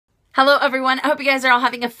Hello everyone, I hope you guys are all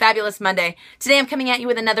having a fabulous Monday. Today I'm coming at you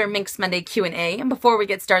with another Minks Monday Q&A, and before we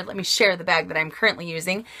get started, let me share the bag that I'm currently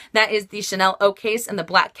using. That is the Chanel oak case in the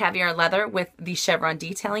black caviar leather with the chevron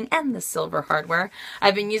detailing and the silver hardware.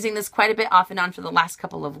 I've been using this quite a bit off and on for the last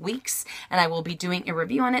couple of weeks, and I will be doing a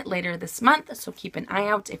review on it later this month, so keep an eye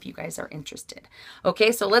out if you guys are interested.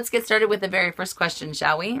 Okay, so let's get started with the very first question,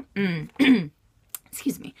 shall we?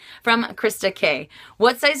 Excuse me, from Krista K.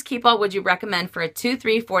 What size Keepall would you recommend for a 2,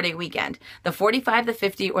 3, 4-day weekend? The 45, the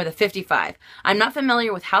 50, or the 55? I'm not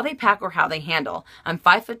familiar with how they pack or how they handle. I'm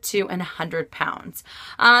 5'2" and 100 pounds.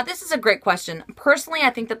 This is a great question. Personally,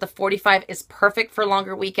 I think that the 45 is perfect for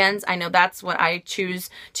longer weekends. I know that's what I choose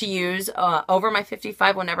to use over my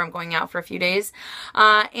 55 whenever I'm going out for a few days.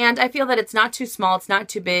 And I feel that it's not too small, it's not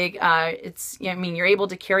too big. You're able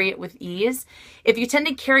to carry it with ease. If you tend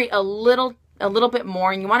to carry a little bit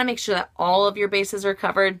more and you want to make sure that all of your bases are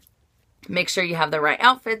covered, make sure you have the right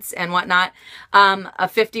outfits and whatnot, a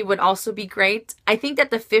 50 would also be great. I think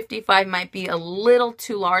that the 55 might be a little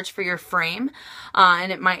too large for your frame,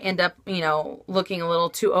 and it might end up, looking a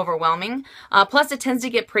little too overwhelming. Plus it tends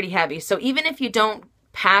to get pretty heavy. So even if you don't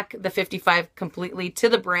pack the 55 completely to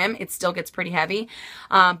the brim, it still gets pretty heavy.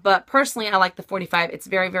 But personally, I like the 45. It's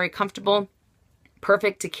very, very comfortable.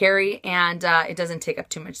 Perfect to carry, and it doesn't take up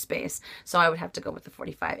too much space. So I would have to go with the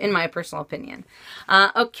 45 in my personal opinion.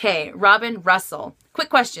 Okay, Robin Russell.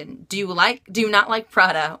 Quick question. Do you not like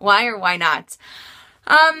Prada? Why or why not?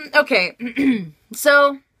 Okay.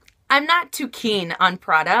 So I'm not too keen on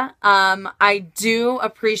Prada. I do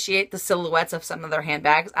appreciate the silhouettes of some of their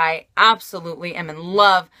handbags. I absolutely am in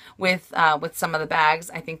love with some of the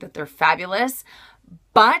bags. I think that they're fabulous.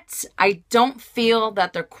 But I don't feel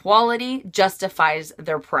that their quality justifies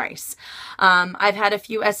their price. I've had a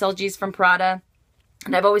few SLGs from Prada,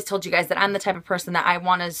 and I've always told you guys that I'm the type of person that I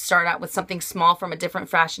want to start out with something small from a different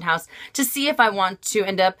fashion house to see if I want to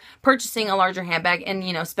end up purchasing a larger handbag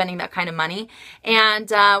and, spending that kind of money.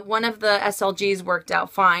 And one of the SLGs worked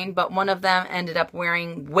out fine, but one of them ended up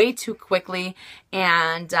wearing way too quickly.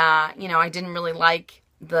 And, I didn't really like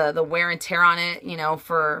the wear and tear on it,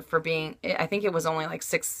 for being, I think it was only like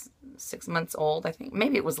six months old. I think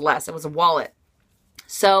maybe it was less. It was a wallet.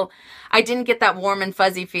 So I didn't get that warm and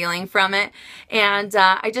fuzzy feeling from it. And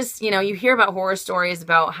I just, you hear about horror stories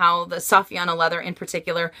about how the Saffiano leather in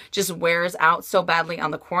particular just wears out so badly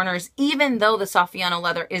on the corners, even though the Saffiano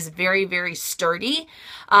leather is very, very sturdy.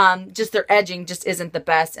 Just their edging just isn't the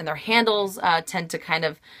best, and their handles tend to kind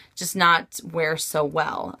of just not wear so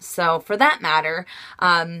well. So for that matter,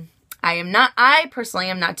 I personally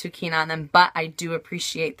am not too keen on them, but I do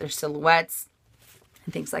appreciate their silhouettes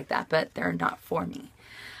and things like that, but they're not for me.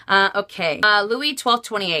 Okay, Louis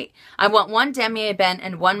 1228. I want one damier ebene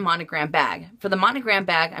and one monogram bag. For the monogram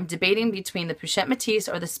bag, I'm debating between the Pochette Metis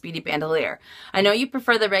or the Speedy bandolier. I know you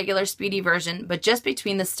prefer the regular Speedy version, but just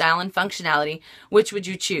between the style and functionality, which would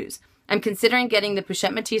you choose? I'm considering getting the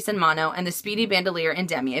Pochette Metis in mono and the Speedy bandolier in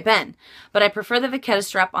damier ebene, but I prefer the vachetta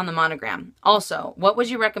strap on the monogram. Also, what would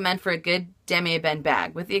you recommend for a good damier ebene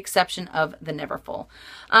bag, with the exception of the Neverfull?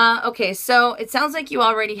 Okay, so it sounds like you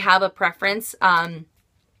already have a preference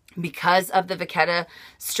because of the vachetta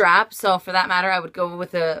strap. So for that matter, I would go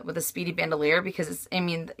with a Speedy bandolier because it's,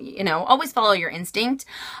 always follow your instinct.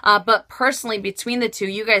 But personally, between the two,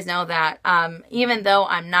 you guys know that even though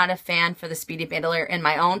I'm not a fan for the Speedy bandolier in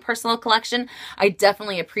my own personal collection, I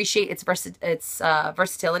definitely appreciate its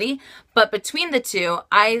versatility. But between the two,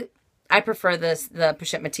 I prefer the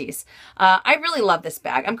Pochette Metis. I really love this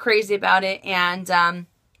bag. I'm crazy about it, and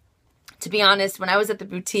to be honest, when I was at the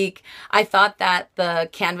boutique, I thought that the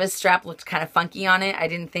canvas strap looked kind of funky on it. I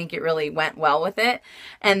didn't think it really went well with it.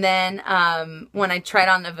 And then when I tried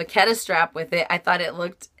on the vachetta strap with it, I thought it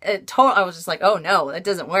looked I was just like, oh no, it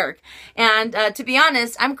doesn't work. And to be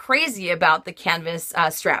honest, I'm crazy about the canvas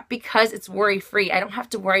strap because it's worry-free. I don't have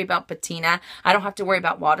to worry about patina. I don't have to worry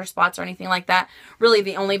about water spots or anything like that. Really,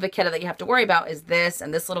 the only vachetta that you have to worry about is this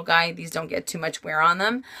and this little guy. These don't get too much wear on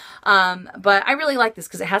them. But I really like this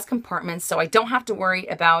because it has compartments, so I don't have to worry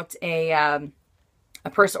about a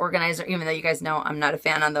purse organizer, even though you guys know I'm not a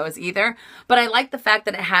fan on those either. But I like the fact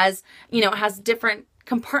that it has, it has different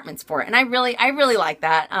compartments for it, and I really like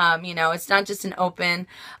that. It's not just an open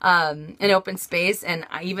space. And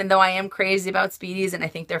even though I am crazy about Speedies and I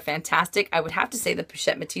think they're fantastic, I would have to say the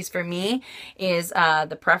Pochette Metis for me is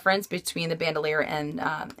the preference between the bandolier and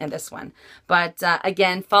this one. But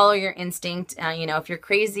again, follow your instinct. If you're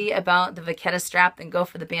crazy about the vachetta strap, then go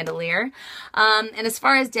for the bandolier. And as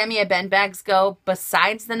far as damier ebene bags go,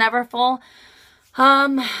 besides the Neverfull,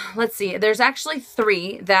 Let's see. There's actually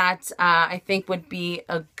 3 that I think would be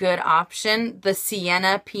a good option. The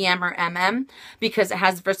Sienna PM or MM, because it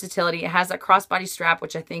has versatility. It has a crossbody strap,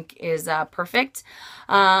 which I think is perfect.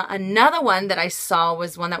 Another one that I saw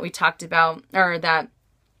was one that we talked about, or that,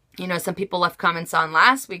 you know, some people left comments on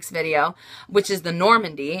last week's video, which is the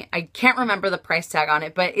Normandy. I can't remember the price tag on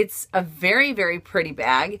it, but it's a very, very pretty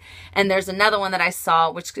bag. And there's another one that I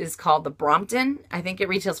saw, which is called the Brompton. I think it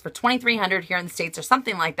retails for $2,300 here in the States or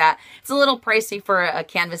something like that. It's a little pricey for a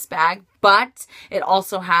canvas bag, but it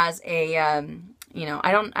also has a, you know,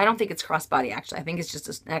 I don't think it's crossbody actually. I think it's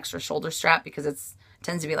just an extra shoulder strap because it's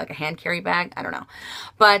tends to be like a hand carry bag. I don't know.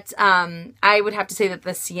 But I would have to say that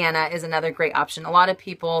the Sienna is another great option. A lot of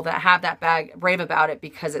people that have that bag rave about it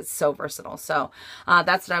because it's so versatile. So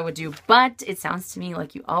that's what I would do. But it sounds to me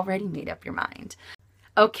like you already made up your mind.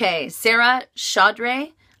 Okay, Sarah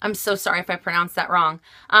Chaudray. I'm so sorry if I pronounced that wrong.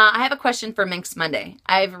 I have a question for Minks Monday.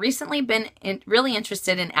 I've recently been really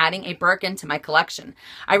interested in adding a Birkin to my collection.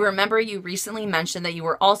 I remember you recently mentioned that you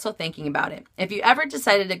were also thinking about it. If you ever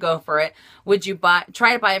decided to go for it, would you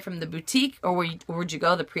try to buy it from the boutique, or would you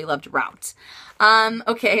go the Preloved route?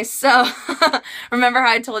 Okay, so remember how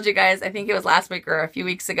I told you guys, I think it was last week or a few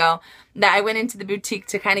weeks ago, that I went into the boutique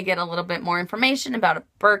to kind of get a little bit more information about a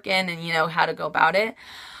Birkin and, you know, how to go about it.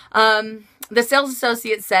 The sales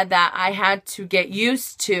associate said that I had to get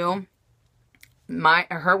used to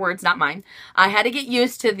her words, not mine. I had to get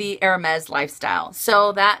used to the Hermes lifestyle.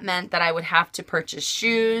 So that meant that I would have to purchase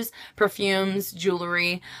shoes, perfumes,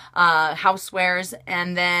 jewelry, housewares,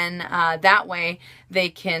 and then that way they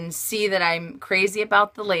can see that I'm crazy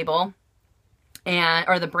about the label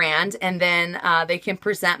or the brand, and then they can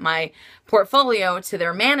present my portfolio to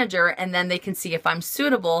their manager, and then they can see if I'm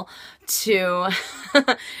suitable to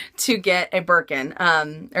to get a Birkin,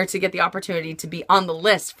 or to get the opportunity to be on the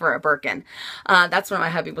list for a Birkin. That's when my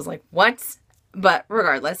hubby was like, what? But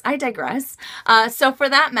regardless, I digress. So for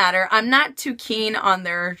that matter, I'm not too keen on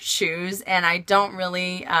their shoes, and I don't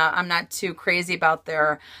really, I'm not too crazy about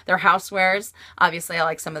their housewares. Obviously, I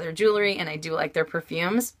like some of their jewelry, and I do like their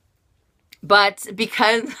perfumes. But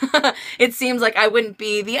because it seems like I wouldn't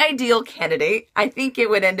be the ideal candidate, I think it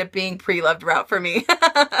would end up being Preloved route for me.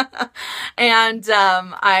 And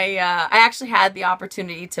I actually had the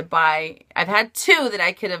opportunity to buy, I've had 2 that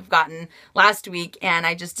I could have gotten last week, and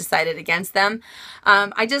I just decided against them.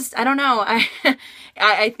 I don't know.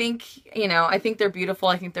 I think, you know, I think they're beautiful.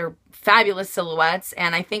 I think they're fabulous silhouettes,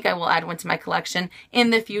 and I think I will add one to my collection in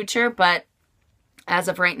the future. But as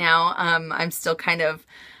of right now, I'm still kind of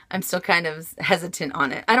hesitant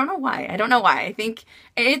on it. I don't know why. I think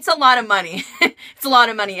it's a lot of money. It's a lot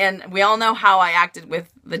of money. And we all know how I acted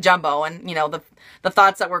with the jumbo and, you know, the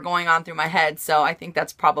thoughts that were going on through my head. So I think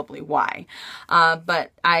that's probably why.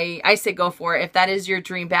 But I say go for it. If that is your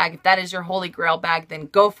dream bag, if that is your holy grail bag, then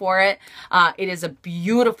go for it. It is a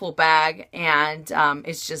beautiful bag. And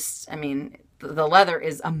it's just, I mean, the leather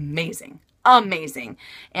is amazing. Amazing.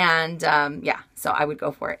 And yeah, so I would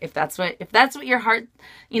go for it. If that's what your heart,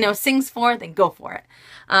 you know, sings for, then go for it.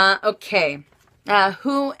 Okay.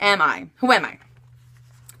 Who am I?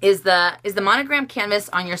 Is the monogram canvas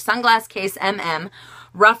on your sunglass case MM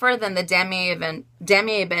rougher than the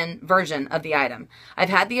damier version of the item? I've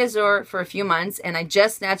had the Azure for a few months, and I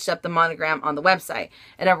just snatched up the monogram on the website.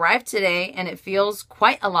 It arrived today, and it feels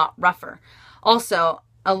quite a lot rougher. Also,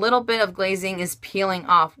 a little bit of glazing is peeling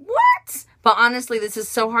off. What? But honestly, this is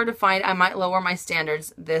so hard to find. I might lower my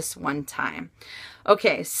standards this one time.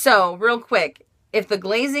 Okay, so real quick, if the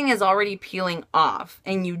glazing is already peeling off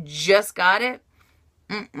and you just got it,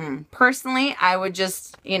 personally, I would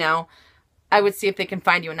just, you know, I would see if they can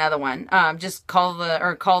find you another one. Just call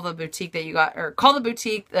the boutique that you got, or call the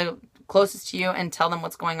boutique the closest to you and tell them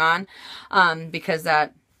what's going on, because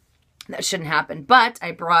that shouldn't happen. But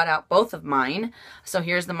I brought out both of mine. So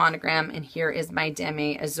here's the monogram, and here is my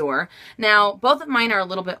Demi Azure. Now, both of mine are a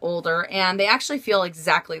little bit older, and they actually feel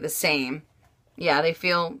exactly the same. Yeah, they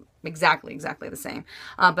feel exactly the same.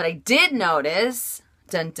 But I did notice,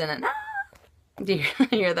 dun, dun, dun, dun, do you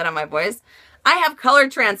hear that on my voice? I have color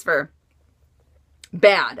transfer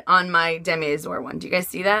bad on my Demi Azure one. Do you guys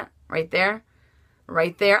see that? Right there?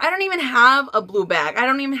 Right there. I don't even have a blue bag. I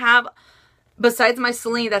don't even have, besides my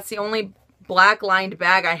Celine, that's the only black lined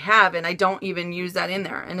bag I have, and I don't even use that in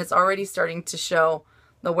there. And it's already starting to show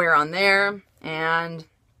the wear on there, and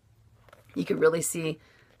you can really see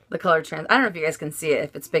the color trans. I don't know if you guys can see it,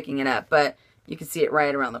 if it's picking it up, but you can see it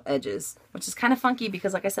right around the edges, which is kind of funky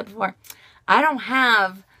because, like I said before, I don't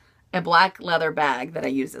have black leather bag that I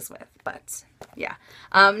use this with, but yeah.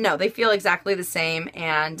 No, they feel exactly the same.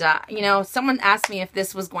 And, you know, someone asked me if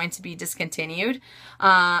this was going to be discontinued.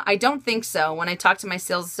 I don't think so. When I talked to my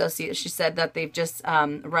sales associate, she said that they've just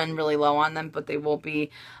run really low on them, but they will be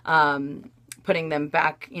putting them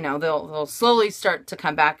back. You know, they'll slowly start to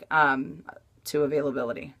come back to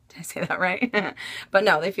availability. Did I say that right? But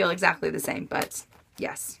no, they feel exactly the same. But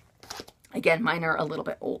yes, again, mine are a little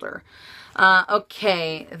bit older.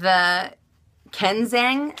 Okay, the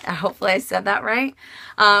Kenzang, hopefully I said that right.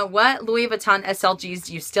 What Louis Vuitton SLGs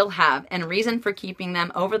do you still have, and reason for keeping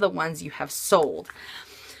them over the ones you have sold?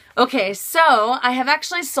 Okay, so I have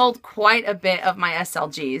actually sold quite a bit of my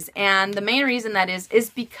SLGs, and the main reason that is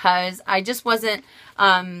because I just wasn't,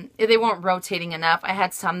 they weren't rotating enough. I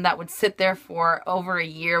had some that would sit there for over a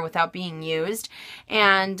year without being used,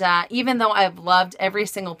 and even though I've loved every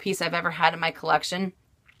single piece I've ever had in my collection,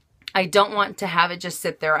 I don't want to have it just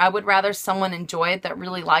sit there. I would rather someone enjoy it that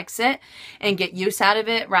really likes it and get use out of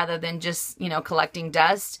it rather than just, you know, collecting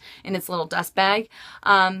dust in its little dust bag.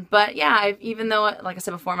 But yeah, even though, like I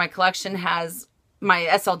said before, my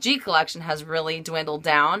SLG collection has really dwindled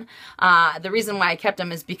down. The reason why I kept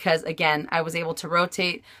them is because, again, I was able to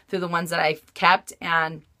rotate through the ones that I've kept,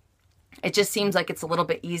 and it just seems like it's a little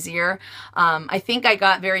bit easier. I think I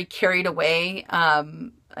got very carried away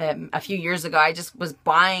a few years ago. I just was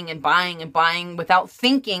buying and buying and buying without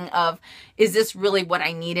thinking of, is this really what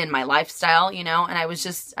I need in my lifestyle, you know? And I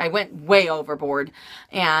went way overboard,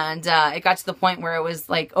 and it got to the point where it was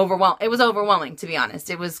like it was overwhelming, to be honest.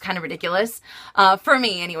 It was kind of ridiculous, for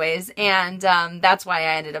me anyways. And that's why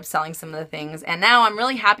I ended up selling some of the things. And now I'm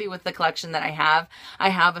really happy with the collection that I have. I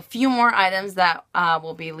have a few more items that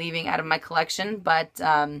will be leaving out of my collection, but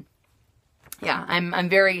yeah, I'm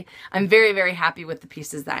very, very happy with the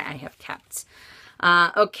pieces that I have kept.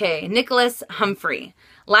 Okay, Nicholas Humphrey.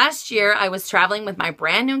 Last year, I was traveling with my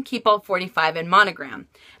brand new Keepall 45 in monogram,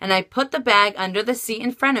 and I put the bag under the seat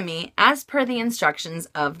in front of me as per the instructions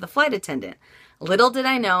of the flight attendant. Little did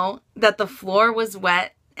I know that the floor was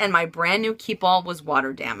wet and my brand new Keepall was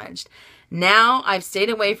water damaged. Now I've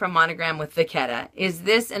stayed away from monogram with Vachetta. Is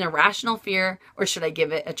this an irrational fear, or should I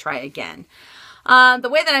give it a try again? The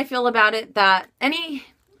way that I feel about it, that any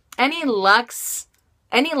luxury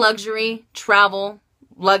travel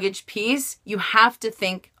luggage piece, you have to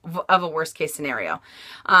think of a worst case scenario.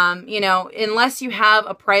 You know, unless you have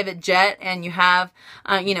a private jet and you have,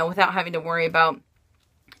 you know, without having to worry about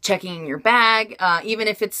checking your bag, even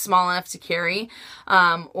if it's small enough to carry,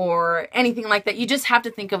 or anything like that. You just have to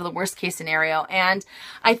think of the worst case scenario. And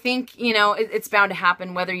I think, you know, it's bound to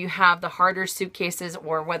happen whether you have the harder suitcases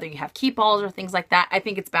or whether you have Keepalls or things like that. I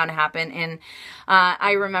think it's bound to happen. And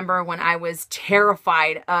I remember when I was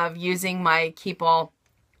terrified of using my Keepall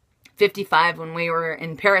 55 when we were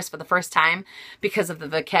in Paris for the first time because of the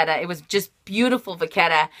Vachetta. It was just beautiful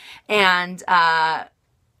Vachetta. And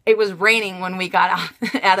it was raining when we got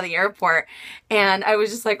out of the airport, and I was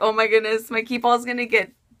just like, oh my goodness, my Keepall is going to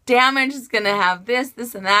get damaged. It's going to have this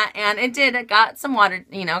and that. And it did. It got some water,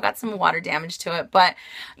 you know, got some water damage to it. But,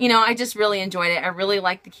 you know, I just really enjoyed it. I really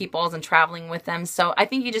like the Keepalls and traveling with them. So I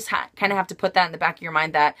think you just kind of have to put that in the back of your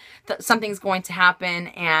mind that something's going to happen,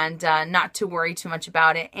 and not to worry too much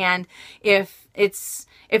about it. And if it's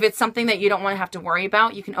something that you don't want to have to worry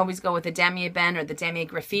about, you can always go with the Damier Ben or the Damier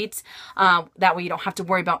Graphite. That way you don't have to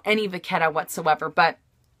worry about any Vachetta whatsoever. But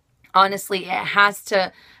honestly, it has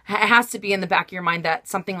to be in the back of your mind that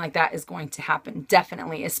something like that is going to happen,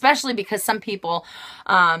 definitely. Especially because some people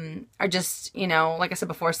are just, you know, like I said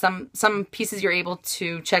before, some pieces you're able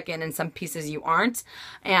to check in and some pieces you aren't.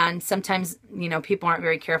 And sometimes, you know, people aren't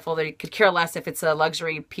very careful. They could care less if it's a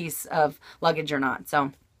luxury piece of luggage or not.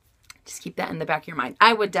 So just keep that in the back of your mind.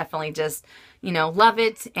 I would definitely just, you know, love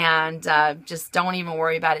it, and just don't even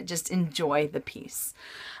worry about it. Just enjoy the piece.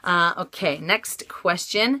 Okay, next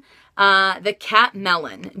question. The Cat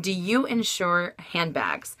Melon. Do you insure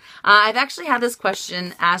handbags? I've actually had this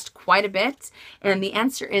question asked quite a bit, and the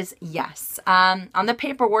answer is yes. On the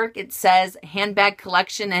paperwork, it says handbag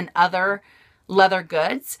collection and other leather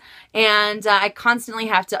goods, and I constantly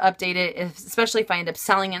have to update it, especially if I end up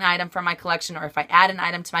selling an item from my collection or if I add an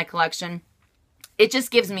item to my collection. It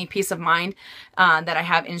just gives me peace of mind that I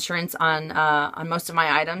have insurance on most of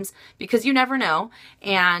my items, because you never know.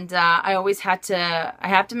 And I always I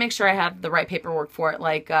have to make sure I have the right paperwork for it,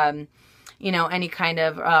 like you know, any kind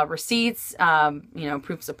of receipts, you know,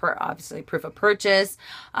 obviously proof of purchase.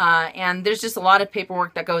 And there's just a lot of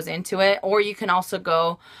paperwork that goes into it. Or you can also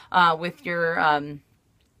go with your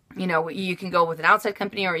you know, you can go with an outside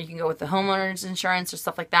company or you can go with the homeowner's insurance or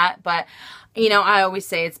stuff like that. But, you know, I always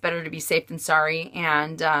say it's better to be safe than sorry.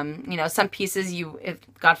 And, you know, some pieces if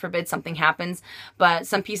God forbid something happens, but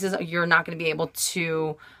some pieces you're not going to be able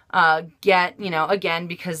to get, you know, again,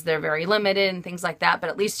 because they're very limited and things like that. But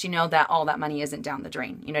at least you know that all that money isn't down the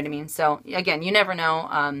drain. You know what I mean? So again, you never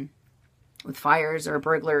know with fires or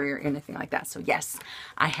burglary or anything like that. So yes,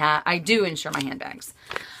 I do insure my handbags.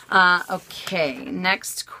 Okay,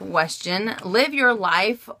 next question. Live your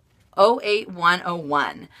life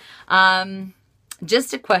 08101.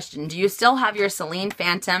 Just a question. Do you still have your Celine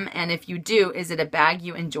Phantom? And if you do, is it a bag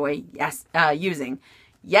you enjoy using?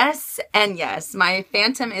 Yes and yes. My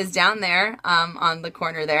Phantom is down there on the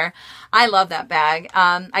corner there. I love that bag.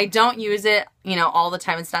 I don't use it, you know, all the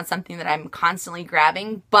time. It's not something that I'm constantly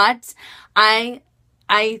grabbing, but I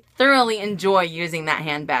thoroughly enjoy using that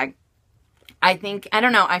handbag. I think, I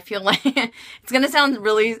don't know, I feel like it's going to sound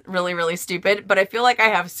really, really, really stupid, but I feel like I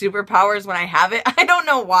have superpowers when I have it. I don't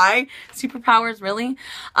know why. Superpowers, really?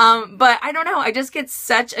 But I don't know. I just get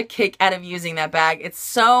such a kick out of using that bag. It's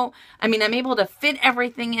so, I mean, I'm able to fit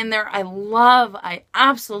everything in there. I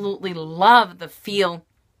absolutely love the feel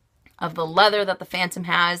of the leather that the Phantom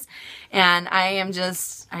has. And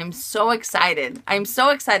I'm so excited. I'm so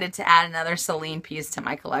excited to add another Celine piece to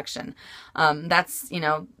my collection. That's, you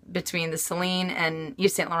know, between the Celine and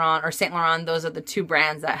Yves Saint Laurent or Saint Laurent, those are the two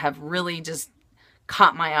brands that have really just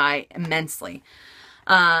caught my eye immensely.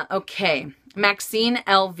 Okay. Maxine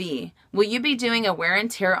LV. Will you be doing a wear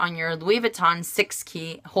and tear on your Louis Vuitton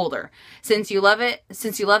 6-key holder? Since you love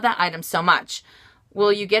that item so much,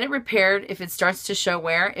 will you get it repaired if it starts to show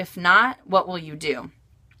wear? If not, what will you do?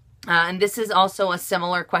 And this is also a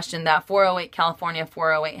similar question that 408 California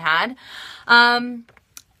 408 had.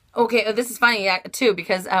 Okay, this is funny too,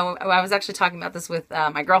 because I was actually talking about this with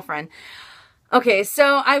my girlfriend. Okay,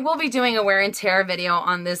 so I will be doing a wear and tear video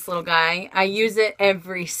on this little guy. I use it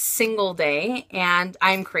every single day, and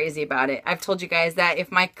I'm crazy about it. I've told you guys that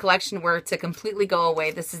if my collection were to completely go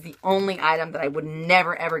away, this is the only item that I would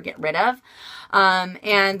never, ever get rid of.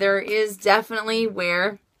 And there is definitely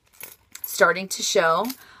wear starting to show.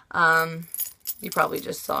 You probably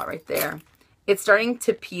just saw it right there. It's starting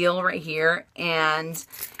to peel right here, and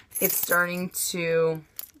it's starting to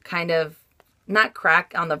kind of not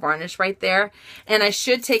crack on the varnish right there. And I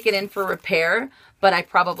should take it in for repair, but I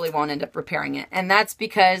probably won't end up repairing it. And that's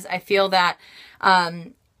because I feel that,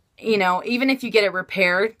 you know, even if you get it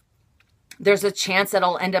repaired, there's a chance that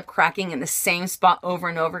it'll end up cracking in the same spot over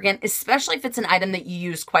and over again, especially if it's an item that you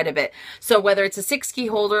use quite a bit. So whether it's a 6-key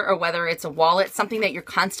holder or whether it's a wallet, something that you're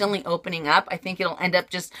constantly opening up, I think it'll end up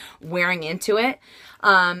just wearing into it.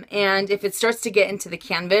 And if it starts to get into the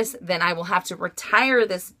canvas, then I will have to retire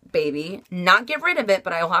this baby, not get rid of it,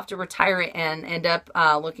 but I will have to retire it and end up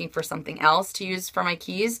looking for something else to use for my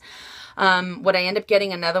keys. Would I end up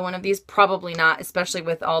getting another one of these? Probably not, especially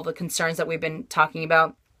with all the concerns that we've been talking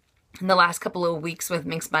about in the last couple of weeks with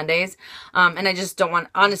Minks Mondays. And I just don't want,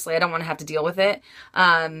 honestly, I don't want to have to deal with it.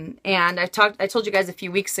 And I told you guys a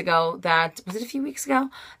few weeks ago that, was it a few weeks ago?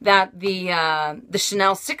 That the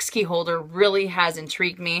Chanel 6-key holder really has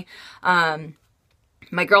intrigued me.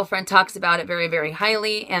 My girlfriend talks about it very, very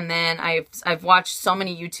highly. And then I've watched so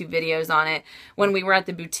many YouTube videos on it. When we were at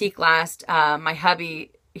the boutique last, my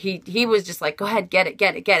hubby, he was just like, go ahead, get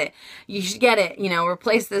it. You should get it, you know,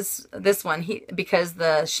 replace this one. Because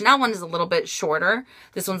the Chanel one is a little bit shorter.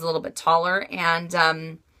 This one's a little bit taller. And,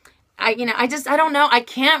 I don't know. I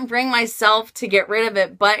can't bring myself to get rid of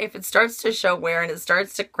it. But if it starts to show wear and it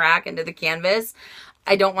starts to crack into the canvas,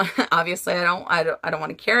 I don't want, obviously I don't want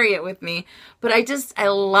to carry it with me, but I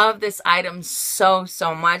love this item so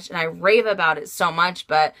much, and I rave about it so much,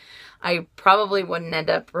 but I probably wouldn't end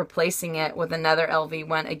up replacing it with another LV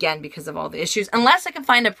one again because of all the issues, unless I can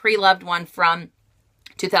find a Preloved one from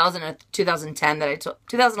 2000 or 2010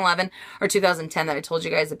 2011 or 2010 that I told you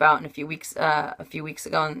guys about in a few weeks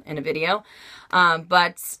ago in a video.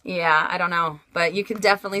 But yeah, I don't know, but you can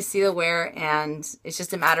definitely see the wear, and it's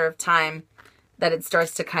just a matter of time that it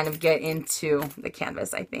starts to kind of get into the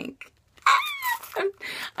canvas, I think.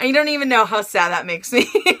 I don't even know how sad that makes me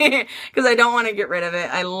because I don't want to get rid of it.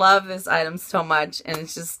 I love this item so much, and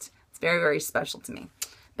it's very, very special to me.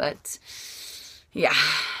 But yeah,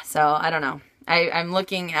 so I don't know. I'm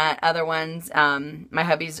looking at other ones. My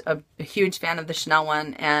hubby's a huge fan of the Chanel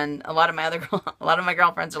one, and a lot of my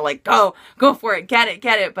girlfriends are like, go for it, get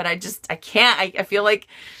it. But I can't. I feel like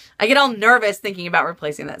I get all nervous thinking about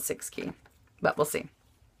replacing that 6-key. But we'll see.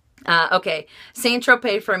 Okay, Saint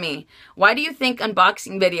Tropez for me. Why do you think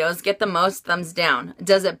unboxing videos get the most thumbs down?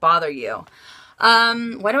 Does it bother you?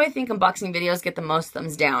 Why do I think unboxing videos get the most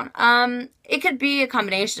thumbs down? It could be a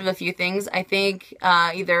combination of a few things. I think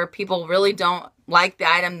either people really don't like the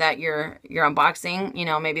item that you're unboxing. You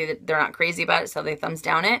know, maybe they're not crazy about it, so they thumbs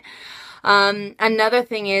down it. Another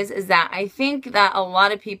thing is that I think that a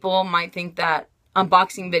lot of people might think that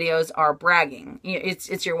unboxing videos are bragging.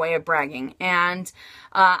 It's your way of bragging. And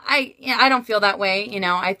I don't feel that way. You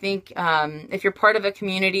know, I think if you're part of a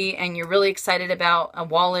community and you're really excited about a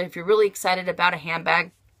wallet, if you're really excited about a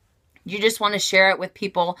handbag, you just want to share it with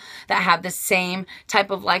people that have the same type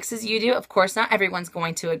of likes as you do. Of course, not everyone's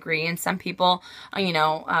going to agree. And some people, you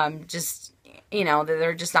know,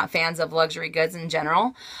 they're just not fans of luxury goods in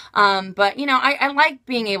general. But, you know, I like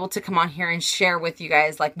being able to come on here and share with you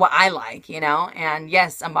guys like what I like, you know, and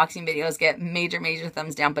yes, unboxing videos get major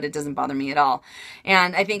thumbs down, but it doesn't bother me at all.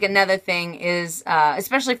 And I think another thing is,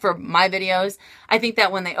 especially for my videos, I think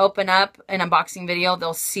that when they open up an unboxing video,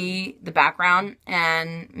 they'll see the background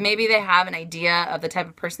and maybe they have an idea of the type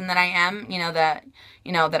of person that I am,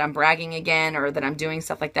 that I'm bragging again or that I'm doing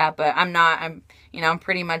stuff like that, but I'm not. I'm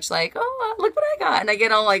pretty much like, oh, look what I got. And I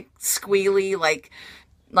get all like squealy, like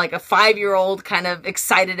a 5-year-old kind of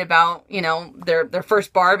excited about, their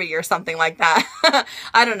first Barbie or something like that.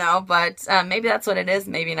 I don't know, but maybe that's what it is.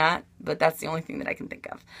 Maybe not, but that's the only thing that I can think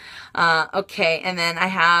of. Okay. And then I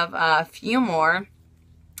have a few more.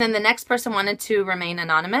 Then the next person wanted to remain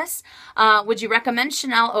anonymous. Would you recommend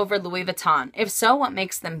Chanel over Louis Vuitton? If so, what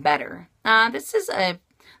makes them better? This is a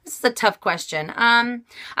tough question.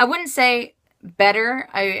 I wouldn't say better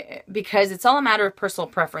because it's all a matter of personal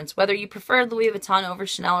preference. Whether you prefer Louis Vuitton over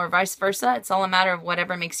Chanel or vice versa, it's all a matter of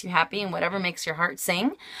whatever makes you happy and whatever makes your heart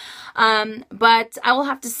sing. But I will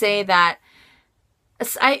have to say that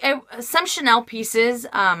some Chanel pieces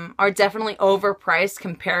are definitely overpriced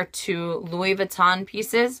compared to Louis Vuitton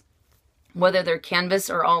pieces, whether they're canvas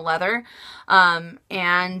or all leather.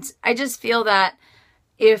 And I just feel that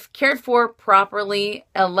if cared for properly,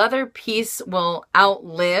 a leather piece will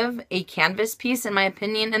outlive a canvas piece, in my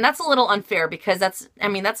opinion. And that's a little unfair because that's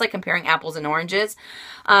like comparing apples and oranges.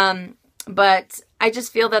 But I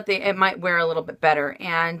just feel that it might wear a little bit better.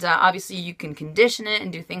 And obviously you can condition it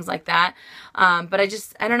and do things like that. But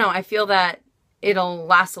I don't know. I feel that it'll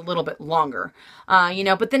last a little bit longer,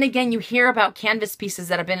 but then again, you hear about canvas pieces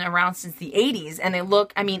that have been around since the 80s and they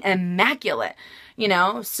look, immaculate,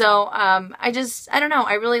 so, I don't know.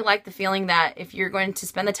 I really like the feeling that if you're going to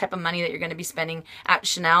spend the type of money that you're going to be spending at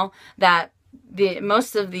Chanel, that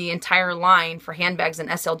most of the entire line for handbags and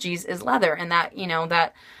SLGs is leather, and that,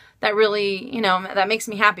 that really, that makes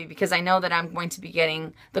me happy because I know that I'm going to be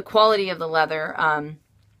getting the quality of the leather,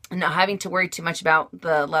 and not having to worry too much about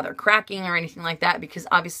the leather cracking or anything like that, because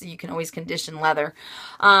obviously you can always condition leather.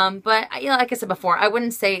 But like I said before, I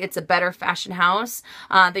wouldn't say it's a better fashion house.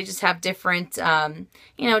 They just have different,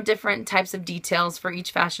 different types of details for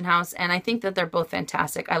each fashion house. And I think that they're both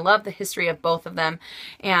fantastic. I love the history of both of them.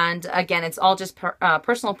 And again, it's all just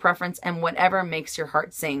personal preference, and whatever makes your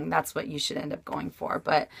heart sing, that's what you should end up going for.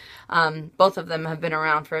 But both of them have been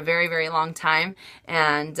around for a very, very long time.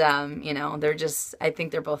 And, I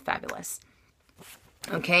think they're both fabulous.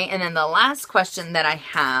 Okay, and then the last question that I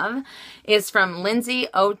have is from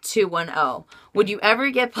Lindsay0210. Would you ever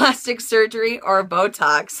get plastic surgery or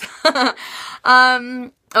Botox?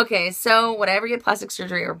 Okay, so would I ever get plastic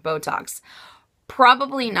surgery or Botox?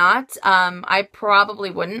 Probably not. I probably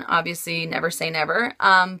wouldn't. Obviously, never say never.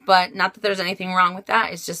 But not that there's anything wrong with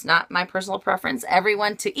that. It's just not my personal preference.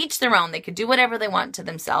 Everyone to each their own. They could do whatever they want to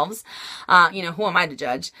themselves. Who am I to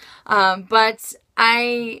judge? But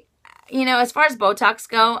as far as Botox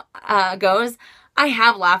goes, I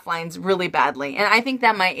have laugh lines really badly. And I think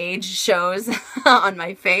that my age shows on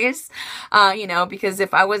my face, because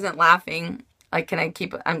if I wasn't laughing, like,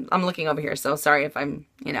 I'm looking over here. So sorry if I'm,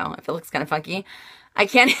 if it looks kind of funky. I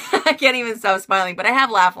can't even stop smiling, but I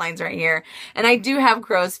have laugh lines right here. And I do have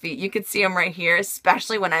crow's feet. You could see them right here,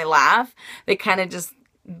 especially when I laugh. They kind of just,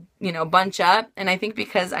 bunch up. And I think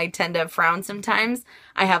because I tend to frown sometimes,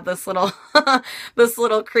 I have this little, this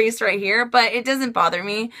little crease right here, but it doesn't bother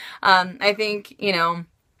me. I think,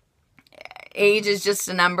 age is just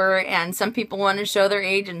a number, and some people want to show their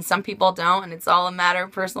age and some people don't, and it's all a matter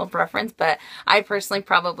of personal preference. But I personally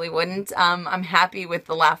probably wouldn't. I'm happy with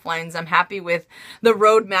the laugh lines. I'm happy with the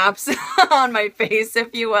road maps on my face,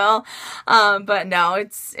 if you will. But no,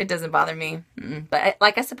 it doesn't bother me. But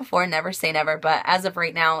like I said before, never say never. But as of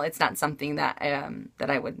right now, it's not something that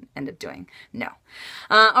I would end up doing. No.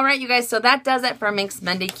 All right, you guys. So that does it for Minks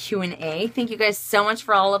Monday Q&A. Thank you guys so much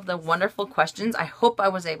for all of the wonderful questions. I hope I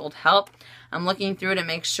was able to help. I'm looking through to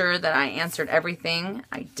make sure that I answered everything.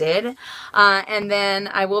 I did. And then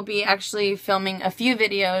I will be actually filming a few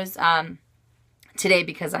videos today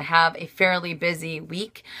because I have a fairly busy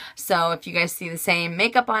week. So if you guys see the same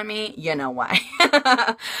makeup on me, you know why.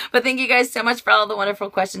 But thank you guys so much for all the wonderful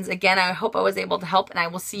questions. Again, I hope I was able to help, and I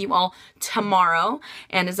will see you all tomorrow.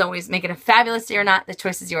 And as always, make it a fabulous day or not. The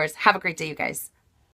choice is yours. Have a great day, you guys.